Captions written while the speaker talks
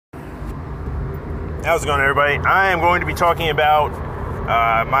How's it going, everybody? I am going to be talking about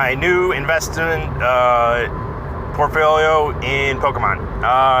my new investment portfolio in Pokemon.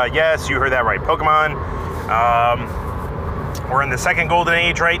 Yes, you heard that right, Pokemon. We're in the second golden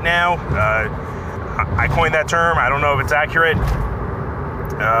age right now. I coined that term. I don't know if it's accurate.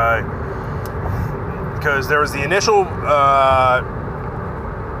 Because there was the initial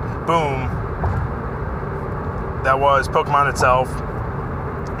boom that was Pokemon itself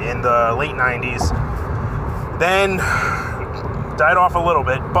in the late 90s. Then died off a little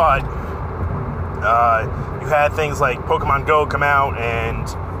bit, but you had things like Pokemon Go come out and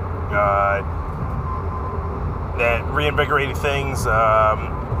that reinvigorated things.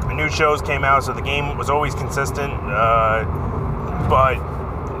 New shows came out, so the game was always consistent. But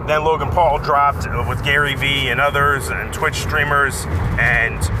then Logan Paul dropped with Gary Vee and others and Twitch streamers,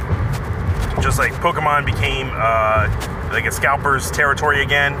 and just like Pokemon became like a scalper's territory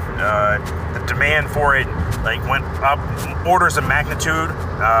again. The demand for it went up orders of magnitude.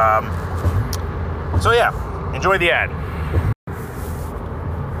 So yeah, enjoy the ad.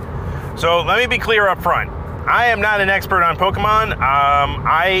 So let me be clear up front. I am not an expert on Pokemon.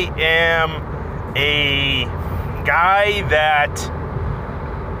 I am a guy that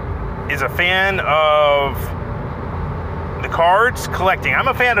is a fan of the cards, collecting. I'm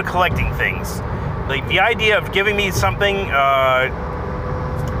a fan of collecting things. Like the idea of giving me something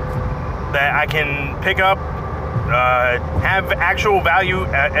that I can pick up, have actual value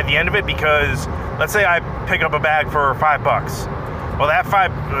at the end of it, because let's say I pick up a bag for $5. Well, that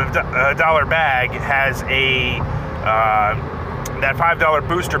 $5 bag has a, that $5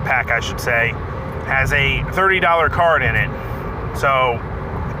 booster pack, I should say, has a $30 card in it. So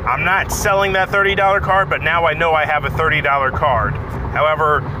I'm not selling that $30 card, but now I know I have a $30 card.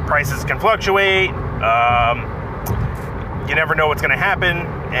 However, prices can fluctuate. You never know what's going to happen,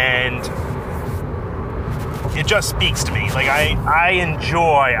 and it just speaks to me. Like I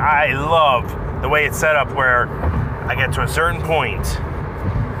love the way it's set up, where I get to a certain point.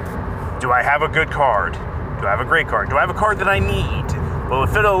 Do I have a good card? Do I have a great card? Do I have a card that I need? Will it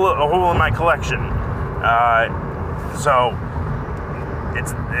fit a hole in my collection? So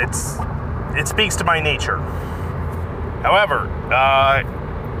it speaks to my nature. However,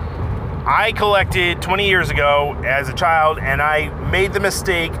 I collected 20 years ago as a child, and I made the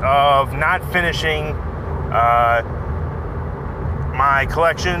mistake of not finishing my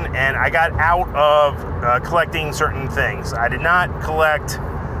collection, and I got out of collecting certain things. I did not collect,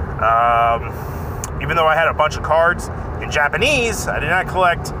 even though I had a bunch of cards in Japanese, I did not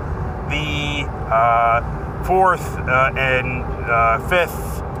collect the fourth and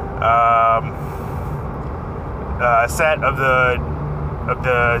fifth set of the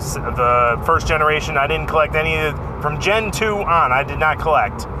first generation. I didn't collect any of from Gen 2 on. I did not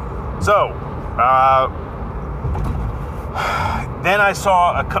collect. So then I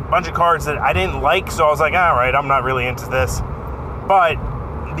saw a bunch of cards that I didn't like, so I was like, all right, I'm not really into this. But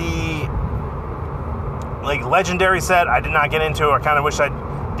the legendary set, I did not get into. I kind of wish I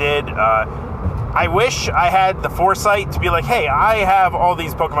did. I wish I had the foresight to be like, hey, I have all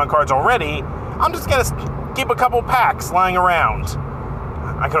these Pokemon cards already. I'm just gonna keep a couple packs lying around.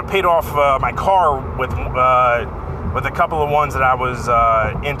 I could have paid off my car with a couple of ones that I was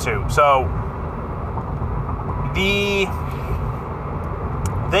into. So the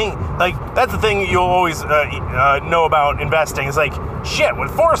thing, that's the thing you'll always know about investing. It's like, shit,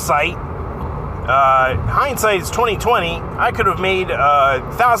 with foresight, hindsight is 2020. I could have made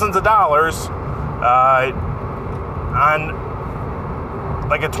thousands of dollars on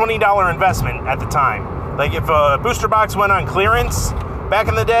a $20 investment at the time. Like if a booster box went on clearance back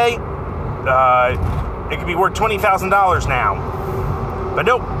in the day, it could be worth $20,000 now. But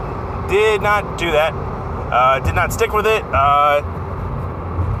nope, did not do that. Did not stick with it.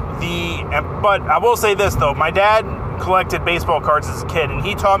 But I will say this though, my dad collected baseball cards as a kid, and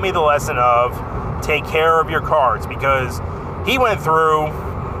he taught me the lesson of take care of your cards, because he went through,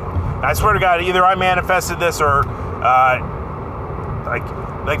 I swear to God, either I manifested this or I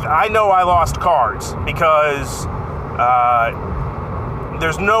know I lost cards, because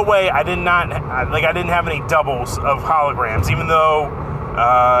there's no way I didn't have any doubles of holograms, even though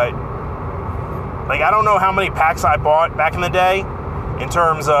I don't know how many packs I bought back in the day, in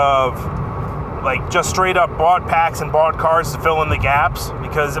terms of just straight up bought packs and bought cards to fill in the gaps,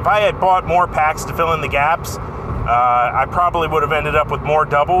 because if I had bought more packs to fill in the gaps, I probably would have ended up with more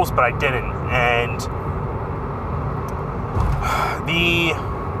doubles, but I didn't. And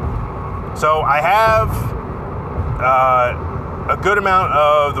so I have a good amount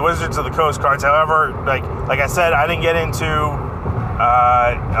of the Wizards of the Coast cards. However, like I said, I didn't get into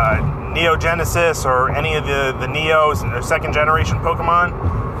Neo Genesis or any of the Neos or second generation Pokemon.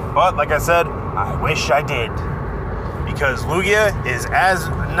 But like I said, I wish I did. Because Lugia is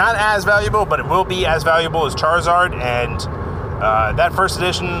not as valuable, but it will be as valuable as Charizard. And that first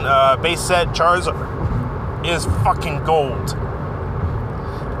edition base set Charizard is fucking gold.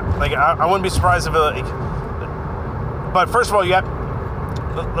 Like, I wouldn't be surprised if it, but first of all,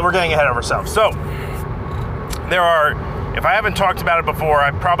 we're getting ahead of ourselves. So, there are, if I haven't talked about it before,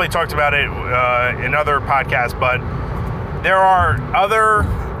 I probably talked about it in other podcasts, but there are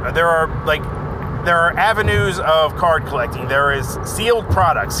avenues of card collecting. There is sealed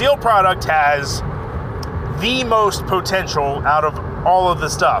product. Sealed product has the most potential out of all of the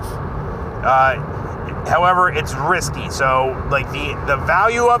stuff. However, it's risky. So, like, the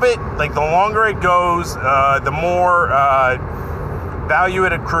value of it, like, the longer it goes, the more value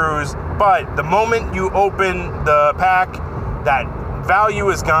it accrues. But the moment you open the pack, that value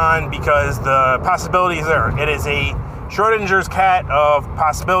is gone because the possibilities there. It is a Schrodinger's cat of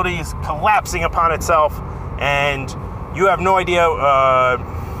possibilities collapsing upon itself, and you have no idea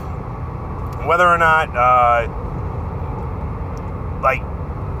whether or not,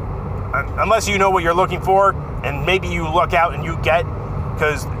 unless you know what you're looking for, and maybe you luck out and you get,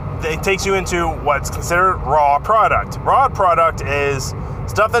 because it takes you into what's considered raw product. Raw product is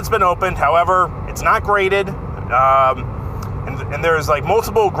stuff that's been opened, however, it's not graded, and there's like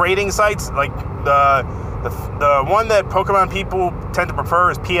multiple grading sites. Like the one that Pokemon people tend to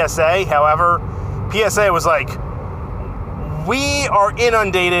prefer is PSA. However, PSA was like, we are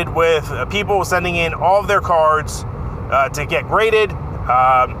inundated with people sending in all of their cards to get graded.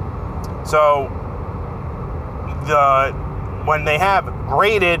 So when they have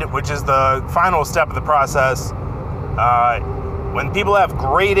graded, which is the final step of the process, when people have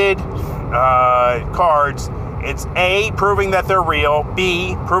graded cards, it's A, proving that they're real,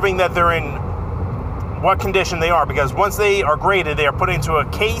 B, proving that they're in what condition they are, because once they are graded, they are put into a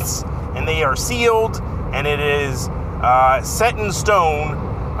case and they are sealed, and it is set in stone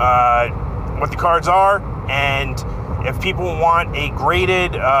what the cards are. And if people want a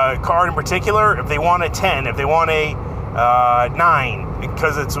graded card in particular, if they want a 10, if they want a 9,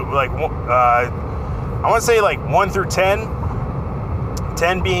 because it's like, I want to say like 1 through 10,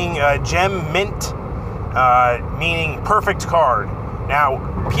 10 being gem mint, meaning perfect card. Now,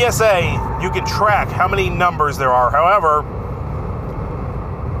 PSA, you can track how many numbers there are. However,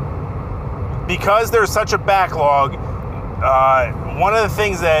 because there's such a backlog, one of the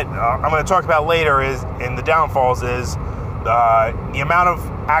things that I'm going to talk about later is in the downfalls is the amount of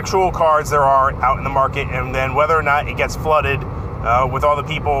actual cards there are out in the market, and then whether or not it gets flooded with all the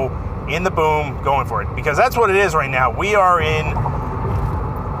people in the boom going for it. Because that's what it is right now. We are in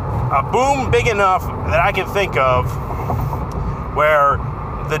a boom big enough that I can think of where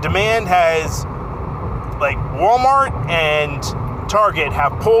the demand has, like, Walmart and Target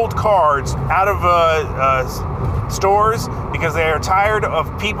have pulled cards out of stores because they are tired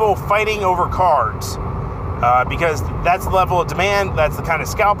of people fighting over cards. Because that's the level of demand, that's the kind of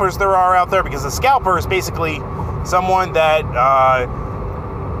scalpers there are out there, because a scalper is basically someone that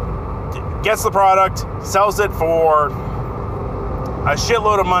gets the product, sells it for a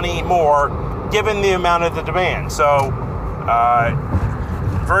shitload of money more, given the amount of the demand. So,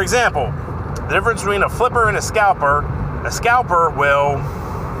 for example, the difference between a flipper and a scalper will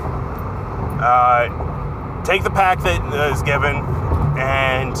take the pack that is given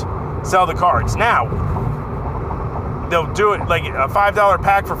and sell the cards. Now, they'll do it like a $5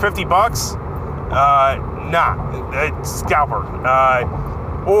 pack for $50. Nah, it's scalper.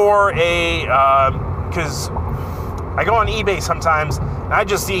 Or a, because I go on eBay sometimes and I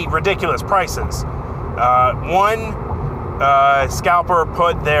just see ridiculous prices. One scalper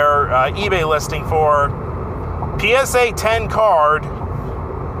put their eBay listing for PSA 10 card,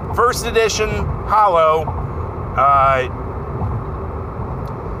 first edition holo,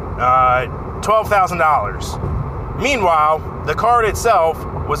 $12,000. Meanwhile, the card itself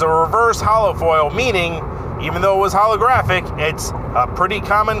was a reverse holo foil, meaning even though it was holographic, it's a pretty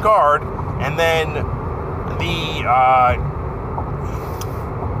common card. And then the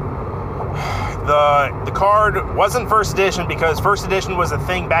card wasn't first edition because first edition was a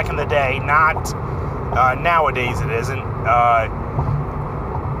thing back in the day, not nowadays it isn't.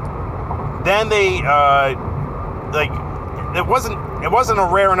 Then they it wasn't a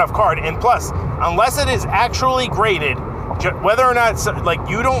rare enough card, and plus, unless it is actually graded, whether or not, like,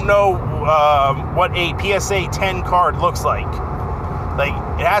 you don't know what a PSA 10 card looks like. Like,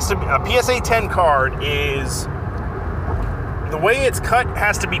 it has to be, a PSA 10 card is, the way it's cut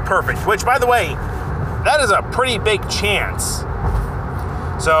has to be perfect, which, by the way, that is a pretty big chance.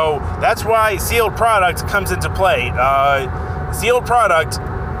 So that's why sealed product comes into play. Sealed product,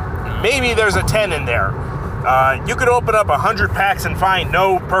 maybe there's a 10 in there. You could open up 100 packs and find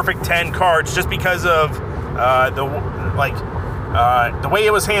no perfect 10 cards just because of the way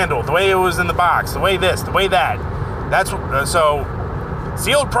it was handled, the way it was in the box, the way this, the way that. That's so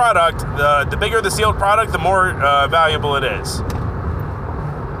sealed product. The bigger the sealed product, the more valuable it is.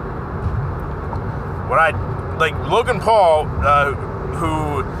 What I like, Logan Paul,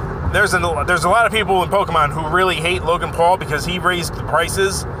 who there's a lot of people in Pokemon who really hate Logan Paul because he raised the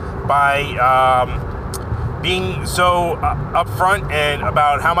prices by being so upfront and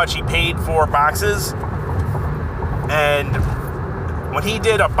about how much he paid for boxes. And when he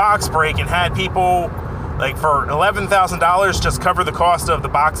did a box break and had people like for $11,000 just cover the cost of the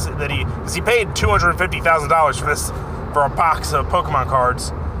box that because he paid $250,000 for a box of Pokemon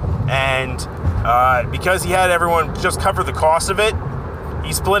cards, and because he had everyone just cover the cost of it,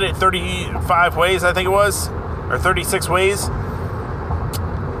 he split it 35 ways, I think it was, or 36 ways.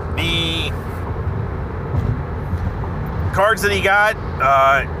 The cards that he got,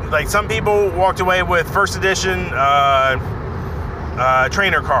 like some people walked away with first edition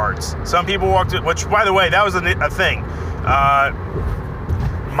trainer cards. Some people walked, which by the way, that was a thing.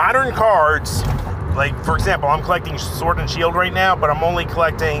 Modern cards, like for example, I'm collecting Sword and Shield right now, but I'm only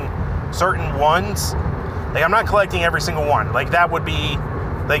collecting certain ones. Like I'm not collecting every single one. Like that would be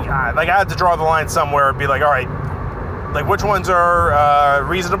like I had to draw the line somewhere and be like, all right, like which ones are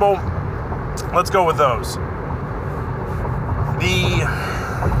reasonable? Let's go with those.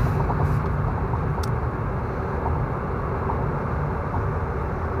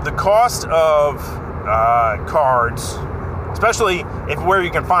 The cost of cards, especially where you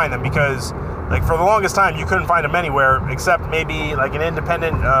can find them, because like for the longest time you couldn't find them anywhere except maybe like an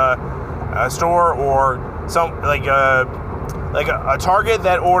independent store or some like a Target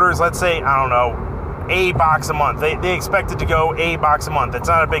that orders, let's say, I don't know, a box a month. They expect it to go a box a month. It's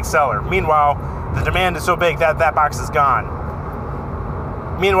not a big seller. Meanwhile, the demand is so big that box is gone.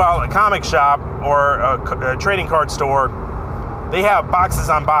 Meanwhile, a comic shop or a trading card store, they have boxes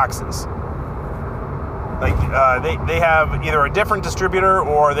on boxes. Like they have either a different distributor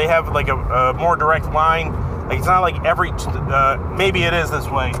or they have like a more direct line. Like it's not like every maybe it is this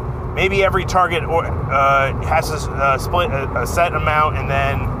way. Maybe every Target has to split a set amount, and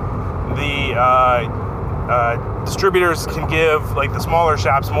then the distributors can give like the smaller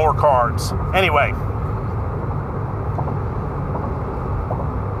shops more cards. Anyway,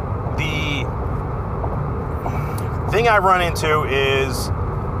 the thing I run into is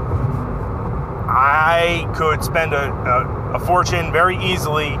I could spend a fortune very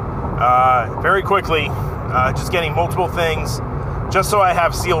easily, very quickly, just getting multiple things just so I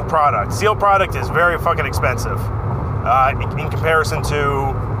have sealed product. Sealed product is very fucking expensive in comparison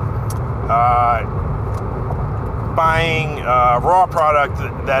to buying raw product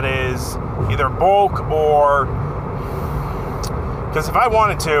that is either bulk or... Because if I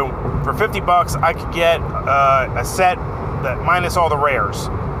wanted to, for $50, I could get a set that minus all the rares.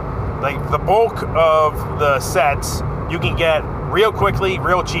 Like the bulk of the sets you can get real quickly,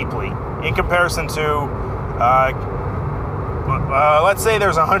 real cheaply, in comparison to, let's say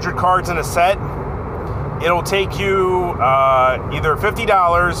there's 100 cards in a set. It'll take you either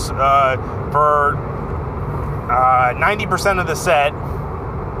 $50 for 90% of the set,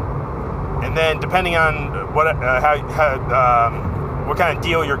 and then depending on what kind of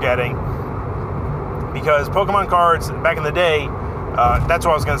deal you're getting, because Pokemon cards back in the day, that's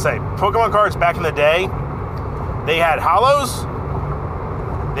what I was going to say. Pokemon cards back in the day, they had holos,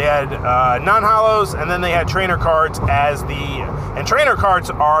 they had non-holos, and then they had trainer cards and trainer cards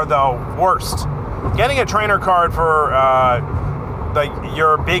are the worst. Getting a trainer card for like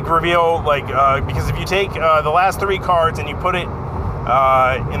your big reveal, like because if you take the last 3 cards and you put it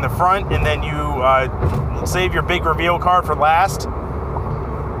in the front, and then you save your big reveal card for last,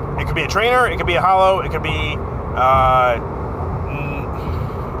 it could be a trainer, it could be a holo, it could be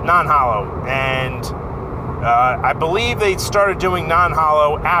non-holo, and I believe they started doing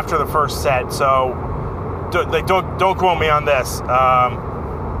non-holo after the first set, so don't quote me on this.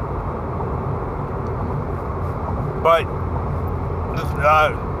 But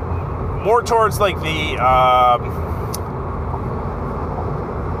more towards like the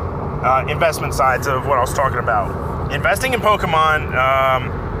investment sides of what I was talking about. Investing in Pokemon,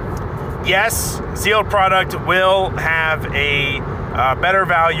 yes, sealed product will have a better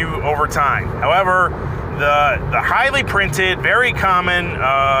value over time. However, the highly printed, very common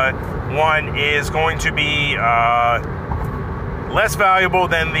one is going to be less valuable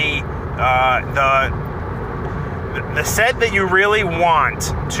than the the set that you really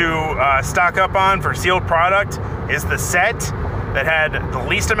want to stock up on for sealed product is the set that had the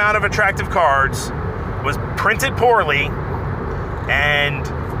least amount of attractive cards, was printed poorly, and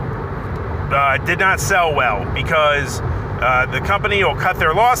did not sell well, because the company will cut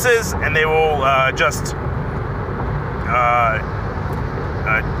their losses and they will just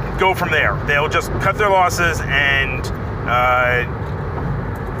go from there. They'll just cut their losses and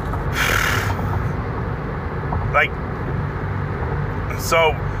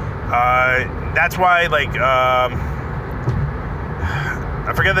that's why, like,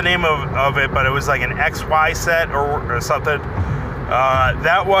 I forget the name of it, but it was like an XY set or something.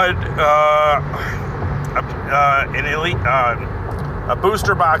 That would an elite a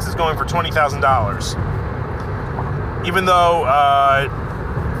booster box is going for $20,000, even though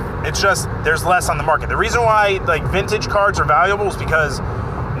it's just there's less on the market. The reason why like vintage cards are valuable is because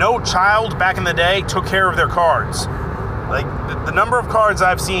no child back in the day took care of their cards. Like the number of cards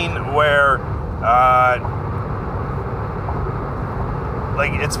I've seen where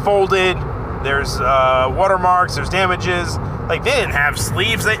like it's folded, there's watermarks, there's damages. Like they didn't have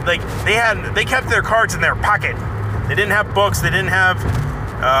sleeves. They kept their cards in their pocket. They didn't have books. They didn't have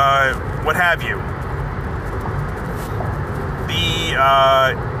what have you.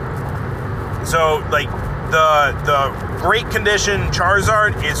 So like the great condition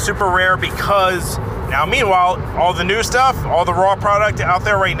Charizard is super rare because now, meanwhile, all the new stuff, all the raw product out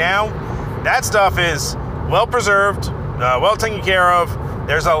there right now, that stuff is well preserved, well taken care of.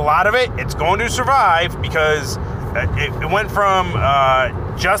 There's a lot of it. It's going to survive because it went from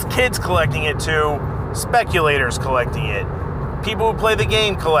just kids collecting it to speculators collecting it, people who play the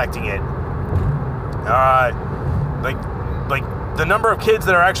game collecting it. Like the number of kids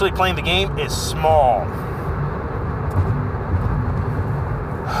that are actually playing the game is small.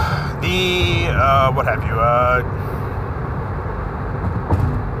 What have you?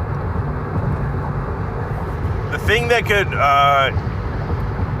 The thing that could,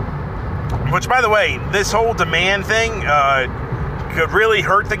 which by the way, this whole demand thing could really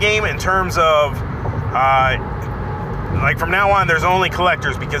hurt the game in terms of, like from now on, there's only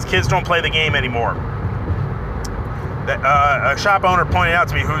collectors because kids don't play the game anymore. A shop owner pointed out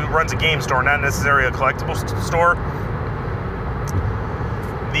to me, who runs a game store, not necessarily a collectibles store.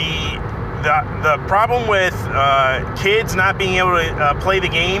 The problem with kids not being able to play the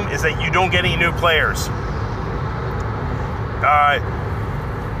game is that you don't get any new players.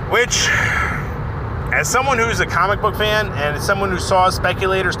 Which, as someone who's a comic book fan and as someone who saw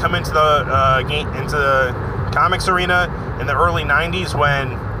speculators come into the into the comics arena in the early '90s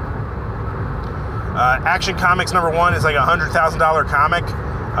when Action Comics #1 is like $100,000 comic,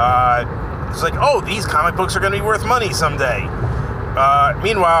 it's like, oh, these comic books are going to be worth money someday.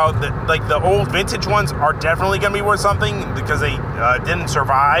 Meanwhile, the old vintage ones are definitely going to be worth something because they didn't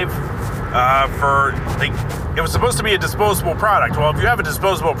survive. It was supposed to be a disposable product. Well, if you have a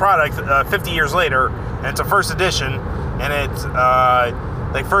disposable product 50 years later and it's a first edition and it's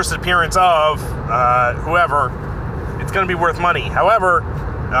like first appearance of whoever, it's going to be worth money. However,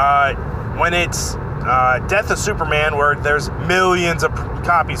 when it's Death of Superman, where there's millions of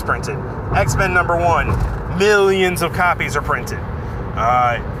copies printed, X-Men #1, millions of copies are printed.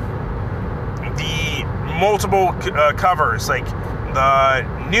 The multiple covers, like the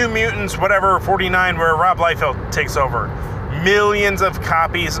New Mutants, whatever, 49, where Rob Liefeld takes over, millions of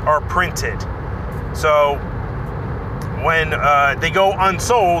copies are printed. So when they go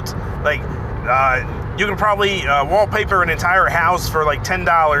unsold, like you can probably wallpaper an entire house for like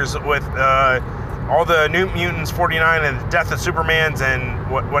 $10 with all the New Mutants 49 and Death of Supermans and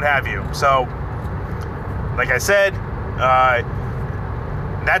what have you. So, like I said,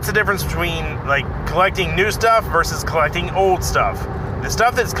 that's the difference between like collecting new stuff versus collecting old stuff. The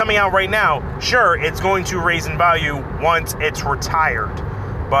stuff that's coming out right now, sure, it's going to raise in value once it's retired,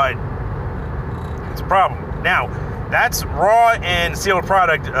 but it's a problem. Now, that's raw and sealed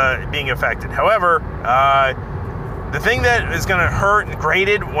product being affected. However, the thing that is going to hurt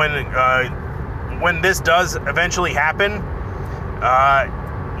graded when this does eventually happen,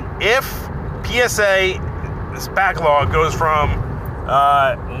 if PSA's backlog goes from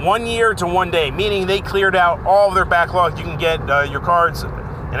 1 year to 1 day, meaning they cleared out all of their backlog, you can get your cards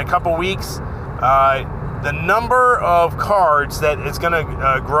in a couple weeks. The number of cards that it's going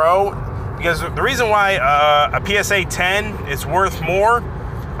to grow, because the reason why a PSA 10 is worth more,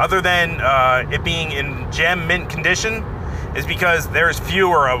 other than it being in gem mint condition, is because there's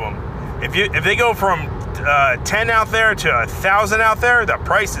fewer of them. If they go from 10 out there to 1,000 out there, the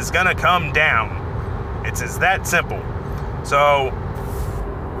price is going to come down. It's that simple. So,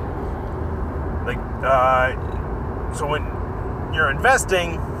 like, So when you're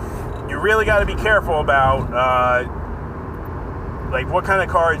investing, you really got to be careful about like what kind of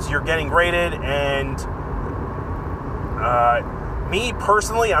cards you're getting graded. And me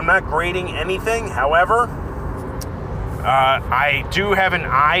personally, I'm not grading anything. However, I do have an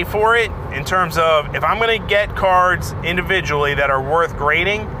eye for it in terms of if I'm going to get cards individually that are worth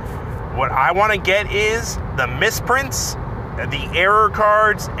grading, what I want to get is the misprints, the error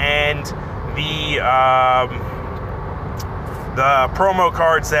cards, and the promo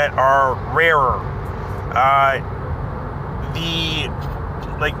cards that are rarer.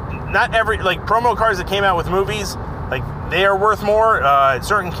 Not every, like, promo cards that came out with movies, like, they are worth more.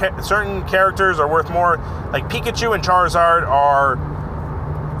 Certain characters are worth more. Like Pikachu and Charizard are,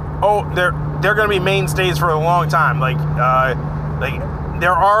 they're going to be mainstays for a long time. Like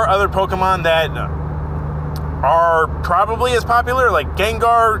there are other Pokemon that are probably as popular. Like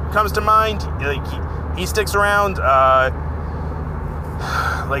Gengar comes to mind. Like he sticks around.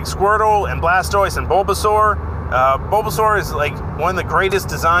 Like Squirtle and Blastoise and Bulbasaur. Bulbasaur is like one of the greatest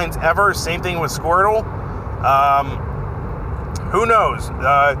designs ever. Same thing with Squirtle. Who knows?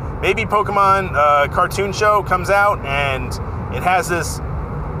 Maybe Pokemon cartoon show comes out and it has this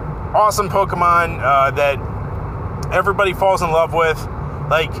awesome Pokemon that everybody falls in love with.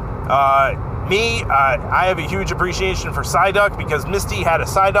 Like me, I have a huge appreciation for Psyduck because Misty had a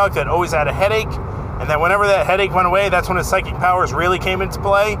Psyduck that always had a headache, and then whenever that headache went away, that's when his psychic powers really came into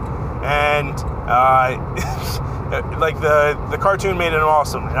play. And like the cartoon made it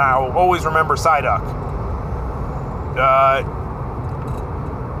awesome, and I'll always remember Psyduck.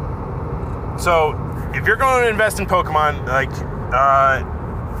 So if you're going to invest in Pokemon, like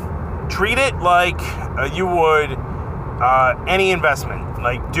treat it like you would any investment.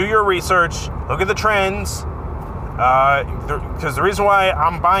 Like, do your research, look at the trends, because the reason why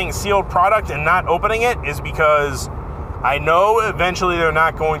I'm buying sealed product and not opening it is because I know eventually they're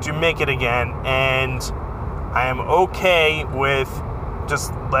not going to make it again, and I am okay with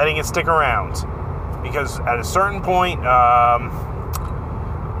just letting it stick around. Because at a certain point,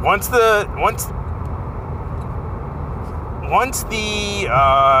 once the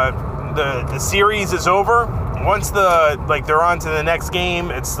series is over, once they're on to the next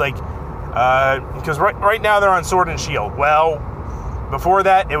game, it's like because right now they're on Sword and Shield. Well, before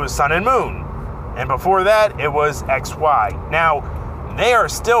that it was Sun and Moon, and before that it was XY. Now they are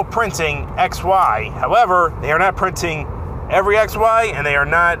still printing XY. However, they are not printing every XY, and they are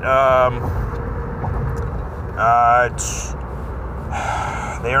not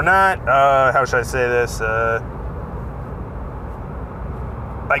how should I say this?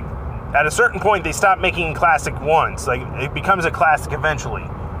 Like, at a certain point, they stop making classic ones. Like, it becomes a classic eventually.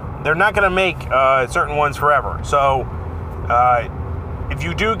 They're not going to make certain ones forever. So, if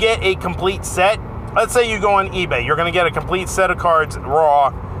you do get a complete set, let's say you go on eBay, you're going to get a complete set of cards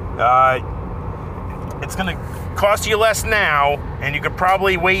raw. It's going to cost you less now, and you could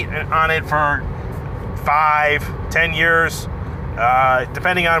probably wait on it for 5-10 years,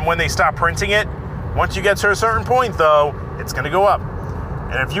 depending on when they stop printing it. Once you get to a certain point, though, it's going to go up.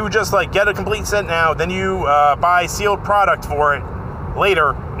 And if you just like get a complete set now, then you buy sealed product for it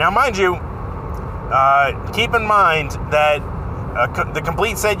later. Now, mind you, keep in mind that the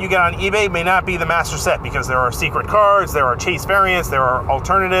complete set you get on eBay may not be the master set, because there are secret cards, there are chase variants, there are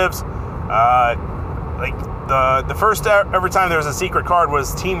alternatives. Like the first ever time there was a secret card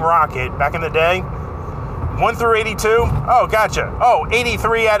was Team Rocket back in the day. 1 through 82? Oh, gotcha. Oh,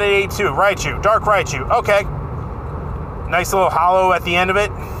 83 out of 82. Raichu. Dark Raichu. Okay. Nice little hollow at the end of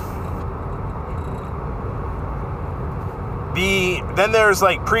it. Then there's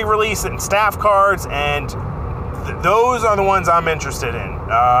like pre-release and staff cards, and those are the ones I'm interested in.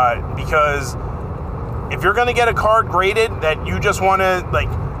 Because if you're going to get a card graded that you just want to, like,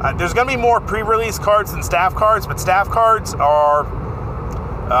 there's going to be more pre-release cards than staff cards, but staff cards are...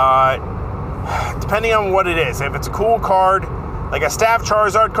 depending on what it is. If it's a cool card, like a staff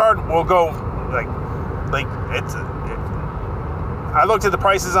Charizard card, will go like it's. I looked at the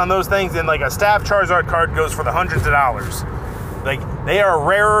prices on those things, and like a staff Charizard card goes for the hundreds of dollars. Like, they are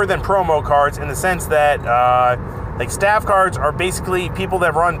rarer than promo cards in the sense that like staff cards are basically people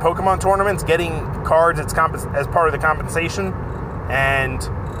that run Pokemon tournaments getting cards as part of the compensation, and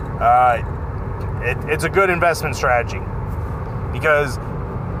it's a good investment strategy, because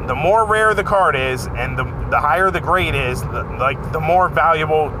the more rare the card is and the higher the grade is, the more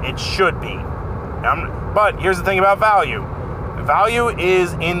valuable it should be. But here's the thing about value. Value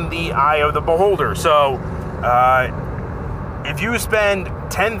is in the eye of the beholder. So if you spend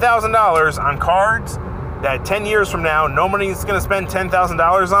 $10,000 on cards that 10 years from now nobody's going to spend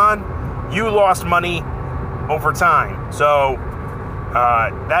 $10,000 on, you lost money over time. So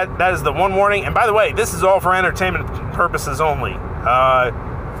that is the one warning. And by the way, this is all for entertainment purposes only.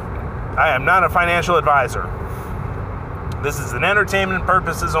 I am not a financial advisor. This is an entertainment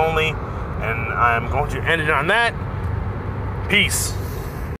purposes only, and I'm going to end it on that. Peace.